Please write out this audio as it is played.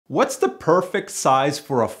What's the perfect size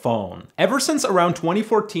for a phone? Ever since around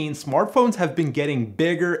 2014, smartphones have been getting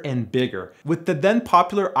bigger and bigger, with the then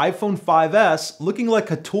popular iPhone 5S looking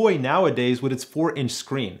like a toy nowadays with its 4-inch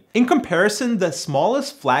screen. In comparison, the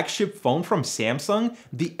smallest flagship phone from Samsung,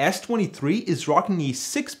 the S23, is rocking a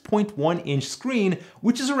 6.1-inch screen,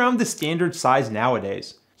 which is around the standard size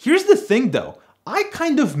nowadays. Here's the thing though, I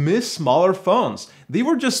kind of miss smaller phones. They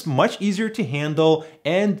were just much easier to handle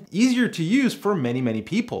and easier to use for many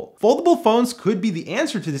people. Foldable phones could be the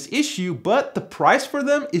answer to this issue, but the price for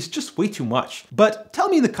them is just way too much. But tell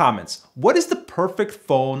me in the comments, what is the perfect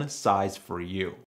phone size for you?